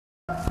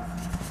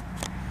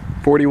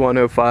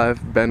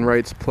4105 Ben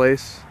Wright's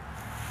place.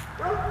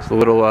 It's a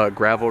little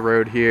gravel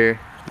road here,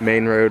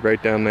 main road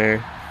right down there.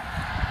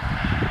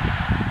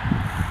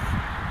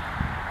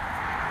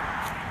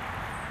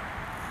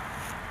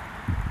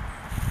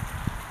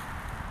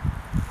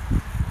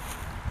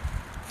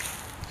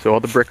 So all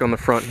the brick on the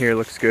front here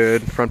looks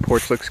good, front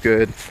porch looks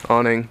good,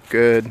 awning,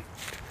 good.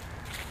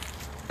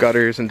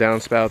 Gutters and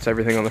downspouts,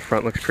 everything on the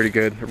front looks pretty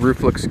good. The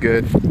roof looks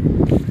good.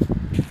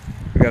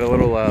 We got a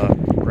little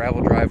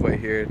gravel driveway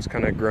here. It's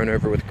kind of grown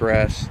over with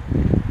grass.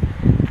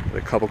 With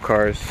a couple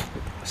cars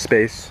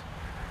space.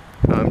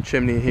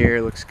 Chimney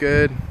here looks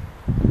good.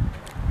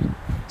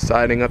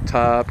 Siding up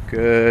top,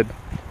 good.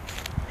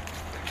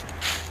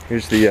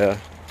 Here's the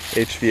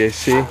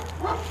HVAC.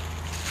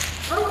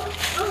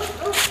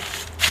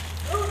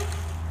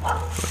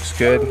 Looks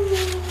good.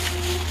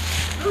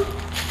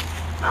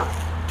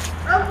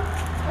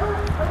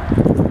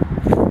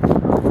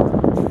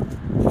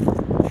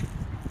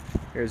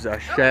 There's a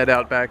shed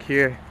out back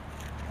here.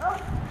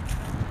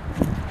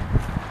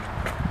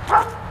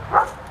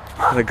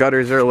 The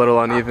gutters are a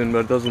little uneven,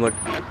 but it doesn't look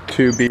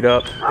too beat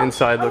up.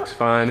 Inside looks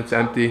fine, it's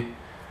empty.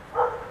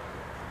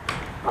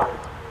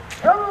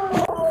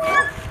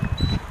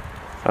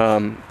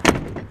 In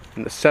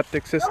the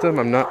septic system,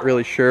 I'm not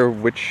really sure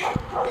which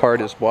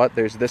part is what.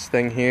 There's this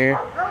thing here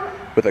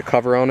with a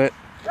cover on it,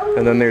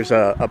 and then there's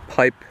a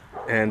pipe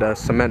and a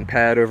cement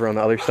pad over on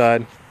the other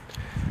side.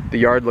 The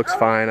yard looks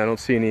fine. I don't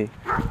see any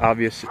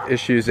obvious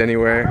issues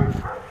anywhere.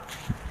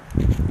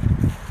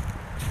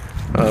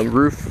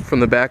 Roof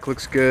from the back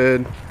looks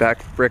good.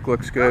 Back brick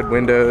looks good.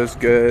 Windows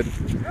good.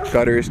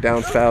 Gutters,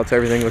 downspouts,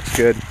 everything looks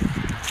good.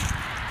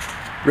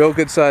 Real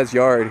good sized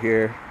yard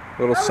here.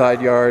 Little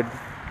side yard,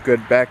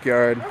 good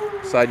backyard.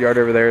 Side yard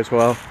over there as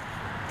well.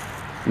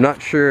 I'm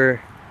not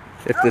sure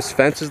if this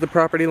fence is the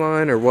property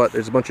line or what.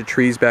 There's a bunch of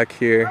trees back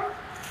here.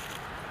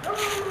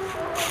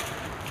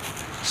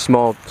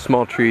 Small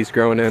trees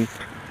growing in.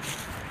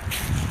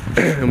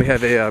 And we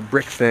have a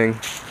brick thing.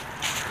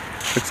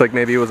 Looks like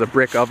maybe it was a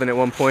brick oven at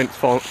one point. It's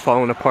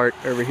falling apart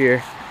over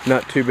here.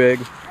 Not too big.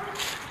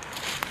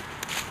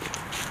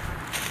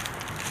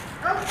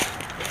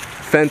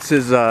 Fence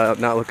is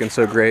not looking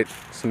so great.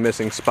 Some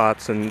missing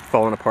spots and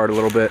falling apart a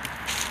little bit.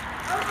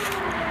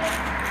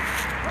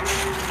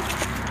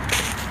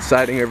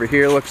 Siding over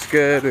here looks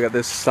good. We got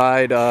this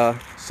side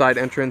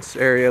entrance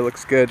area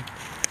looks good.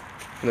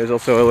 And there's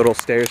also a little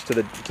stairs to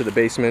the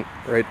basement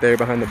right there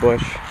behind the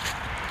bush.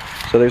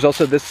 So there's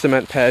also this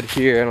cement pad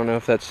here. I don't know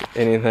if that's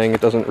anything. It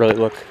doesn't really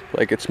look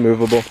like it's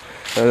movable.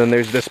 And then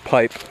there's this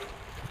pipe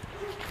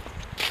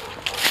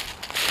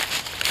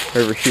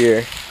over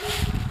here,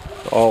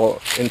 all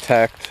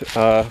intact.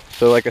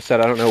 So like I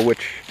said, I don't know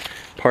which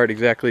part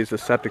exactly is the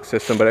septic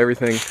system, but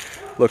everything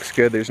looks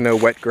good. There's no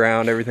wet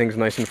ground. Everything's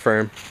nice and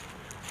firm.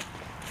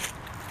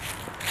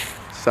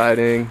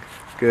 Siding,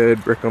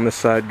 good. Brick on this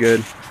side,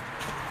 good.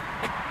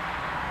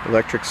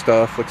 Electric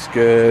stuff looks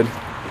good.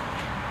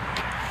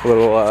 A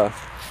little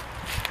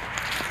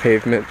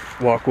pavement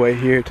walkway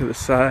here to the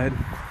side.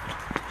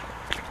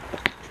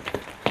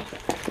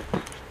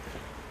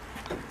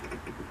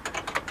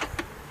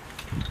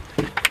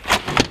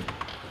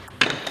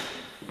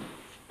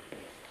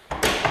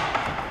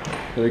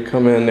 So we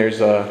come in, there's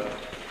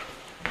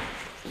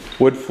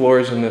wood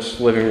floors in this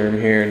living room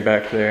here and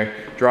back there.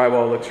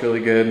 Drywall looks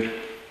really good.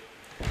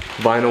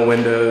 Vinyl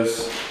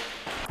windows,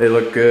 they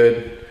look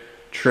good.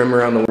 Trim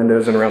around the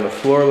windows and around the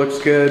floor looks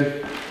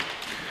good.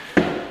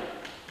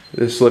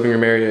 This living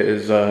room area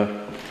is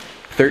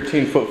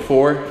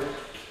 13'4"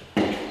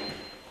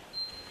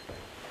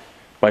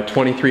 by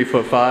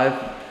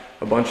 23'5".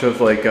 A bunch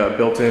of like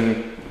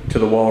built-in to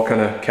the wall kind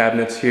of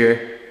cabinets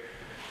here.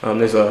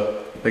 There's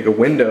like a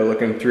window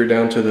looking through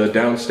down to the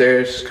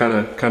downstairs. Kind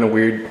of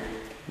weird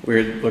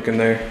looking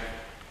there.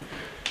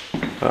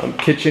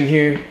 Kitchen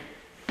here.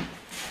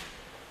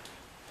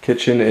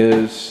 Kitchen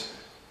is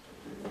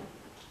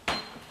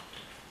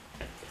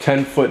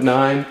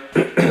 10'9"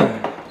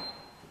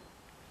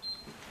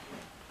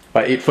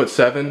 by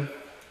 8'7".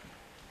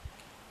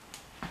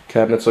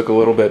 Cabinets look a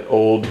little bit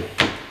old,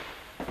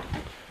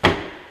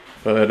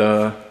 but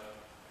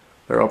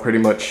they're all pretty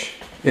much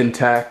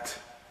intact.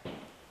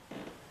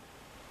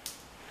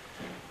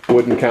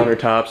 Wooden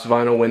countertops,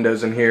 vinyl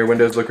windows in here.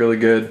 Windows look really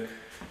good.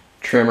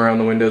 Trim around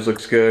the windows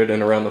looks good,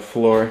 and around the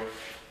floor.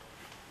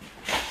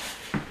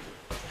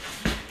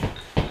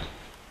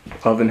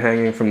 Oven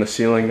hanging from the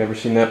ceiling, never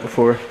seen that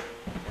before.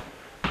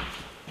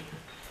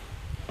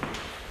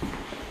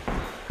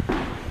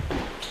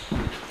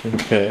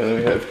 Okay, and then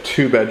we have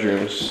 2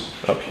 bedrooms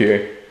up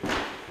here.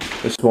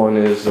 This one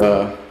is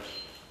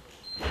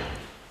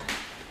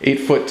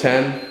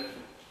 8'10"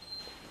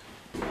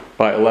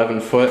 by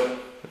 11 foot,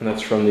 and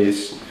that's from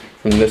this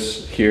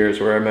here is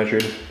where I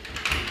measured.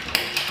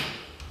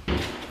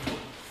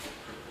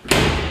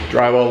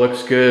 Drywall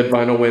looks good,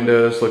 vinyl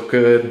windows look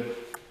good,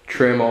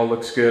 trim all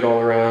looks good all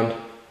around.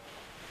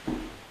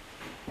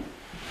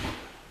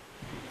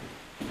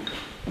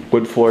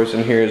 Wood floors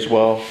in here as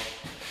well.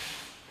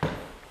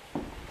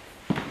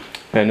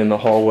 And in the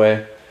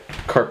hallway,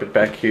 carpet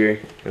back here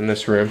in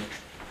this room.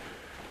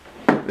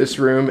 This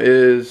room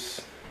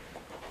is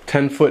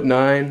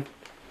 10'9"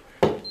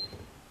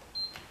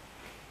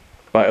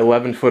 by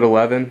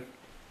 11'11",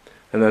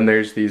 and then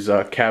there's these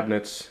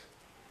cabinets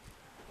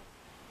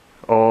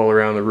all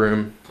around the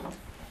room.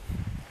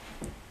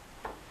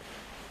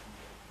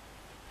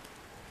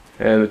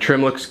 And the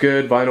trim looks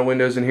good. Vinyl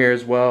windows in here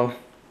as well.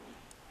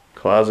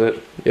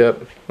 Closet,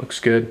 yep, looks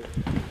good.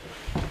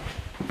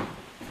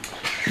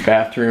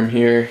 Bathroom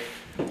here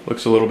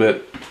looks a little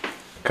bit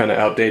kind of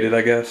outdated,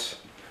 I guess.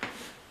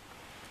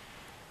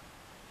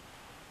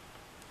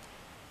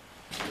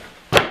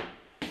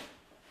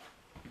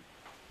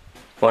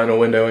 Vinyl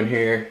window in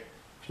here,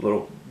 a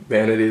little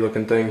vanity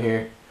looking thing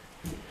here.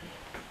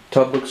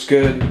 Tub looks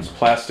good. It's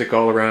plastic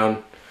all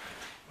around,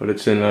 but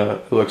it's in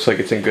it looks like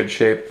it's in good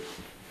shape.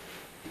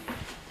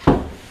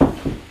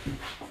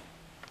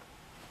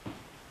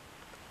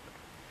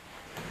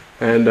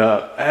 And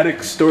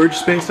attic storage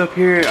space up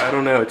here, I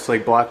don't know, it's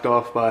like blocked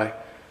off by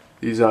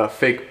these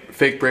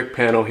fake brick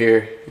panel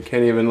here. You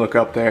can't even look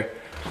up there.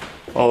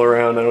 All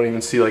around, I don't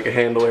even see like a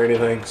handle or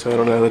anything, so I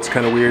don't know, that's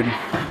kind of weird.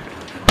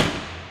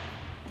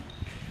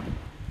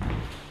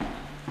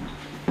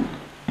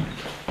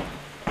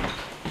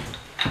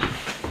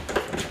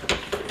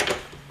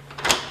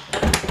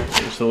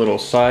 There's a little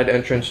side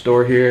entrance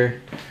door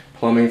here.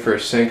 Plumbing for a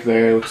sink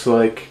there, looks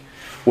like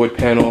wood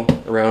panel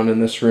around in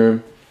this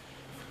room.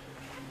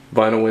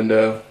 Vinyl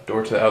window,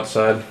 door to the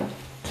outside.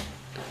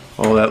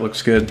 All that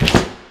looks good.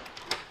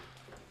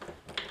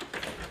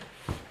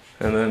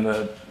 And then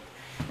the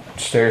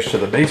stairs to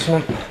the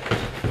basement.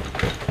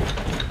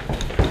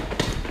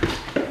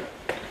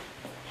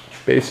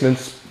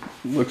 Basement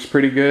looks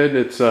pretty good.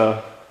 It's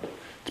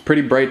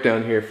pretty bright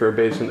down here for a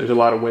basement. There's a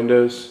lot of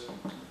windows.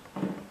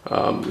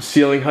 The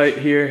ceiling height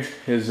here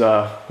is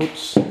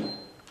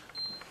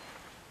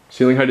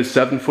ceiling height is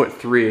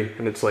 7'3",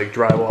 and it's like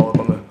drywall up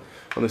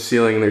on the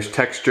ceiling, and there's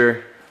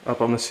texture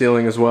up on the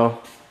ceiling as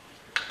well.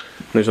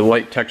 There's a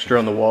light texture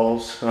on the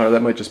walls.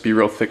 That might just be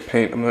real thick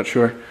paint, I'm not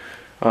sure.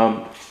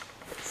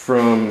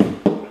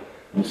 From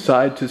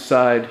side to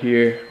side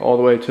here, all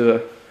the way to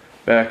the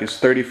back is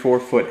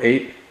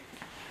 34'8".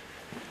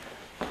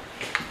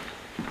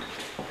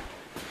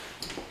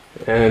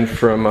 And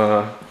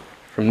from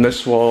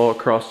this wall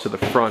across to the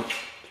front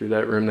through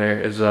that room there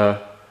is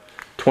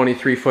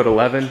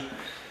 23'11".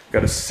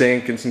 Got a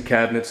sink and some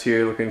cabinets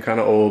here, looking kind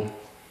of old,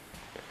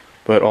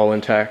 but all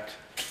intact.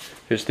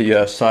 Here's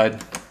the side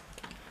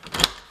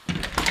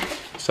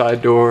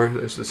door.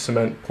 There's the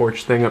cement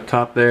porch thing up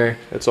top there.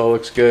 It all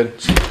looks good.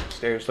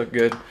 Stairs look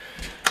good.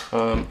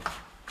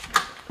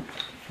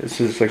 This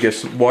is, I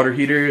guess, water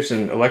heaters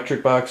and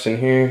electric box in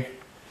here.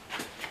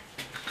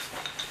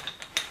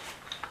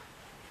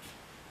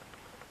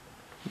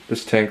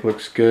 This tank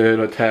looks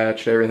good,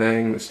 attached,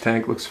 everything. This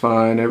tank looks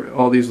fine.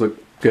 All these look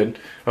good.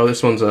 Oh,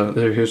 this one's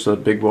here's a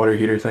big water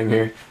heater thing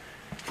here.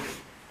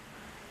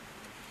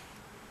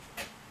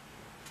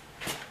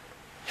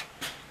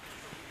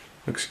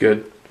 Looks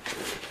good.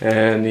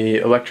 And the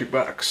electric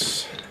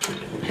box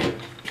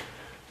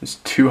is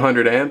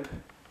 200 amp.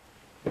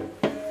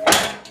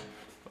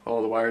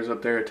 All the wires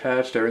up there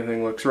attached,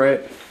 everything looks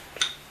right.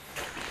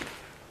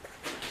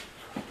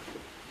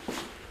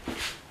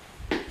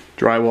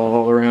 Drywall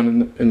all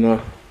around in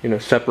the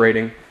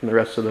separating from the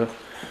rest of the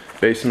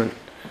basement.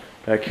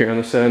 Back here on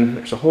this end,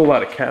 there's a whole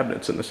lot of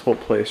cabinets in this whole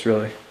place,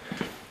 really.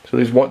 So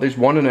there's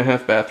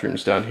 1.5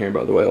 bathrooms down here,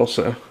 by the way,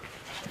 also.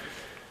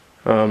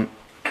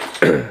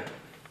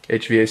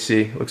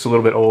 HVAC looks a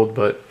little bit old,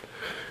 but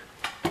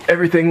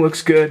everything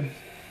looks good.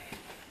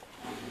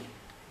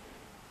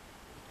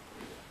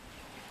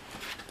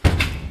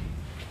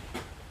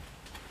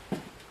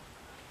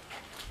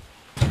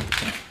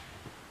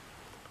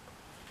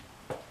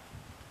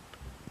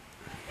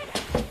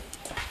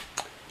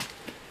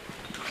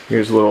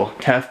 Here's a little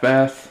half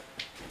bath.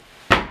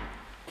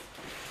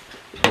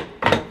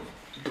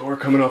 Door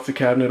coming off the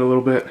cabinet a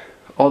little bit.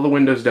 All the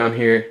windows down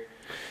here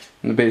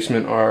in the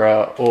basement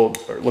are old,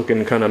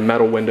 looking kind of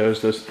metal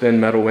windows, those thin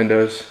metal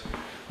windows.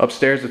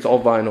 Upstairs it's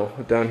all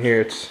vinyl. Down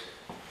here it's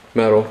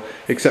metal,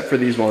 except for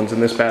these ones in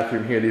this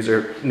bathroom here. These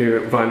are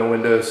new vinyl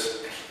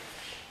windows.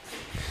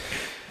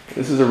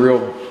 This is a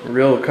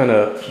real kind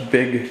of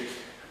big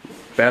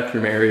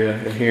bathroom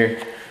area in here.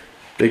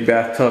 Big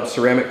bathtub,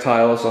 ceramic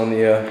tiles on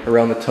the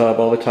around the tub.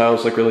 All the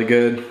tiles look really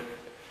good.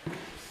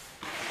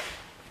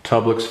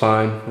 Tub looks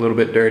fine. A little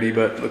bit dirty,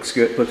 but looks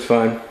good. Looks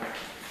fine.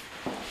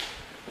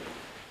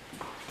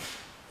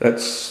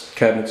 That's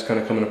cabinet's kind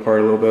of coming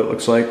apart a little bit.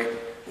 Looks like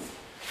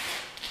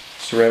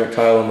ceramic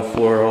tile on the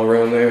floor all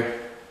around there.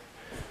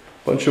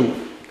 Bunch of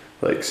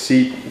like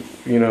seat,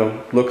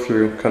 look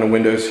through kind of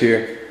windows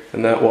here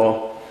and that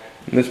wall.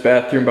 And this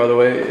bathroom, by the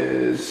way,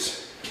 is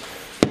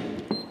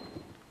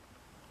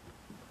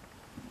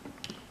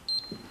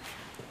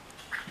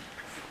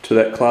so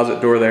that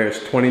closet door there is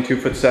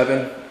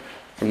 22'7".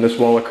 From this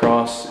wall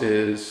across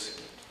is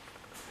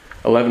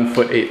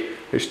 11'8".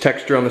 There's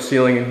texture on the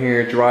ceiling in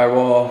here,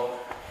 drywall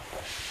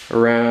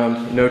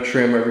around, no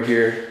trim over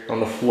here on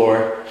the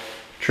floor.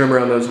 Trim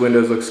around those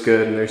windows looks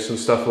good, and there's some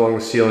stuff along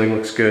the ceiling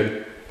looks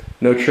good.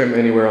 No trim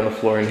anywhere on the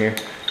floor in here.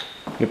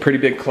 And a pretty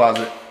big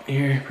closet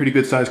here, pretty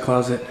good sized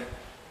closet.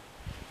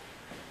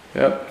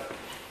 Yep.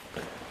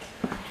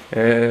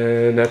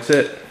 And that's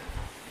it.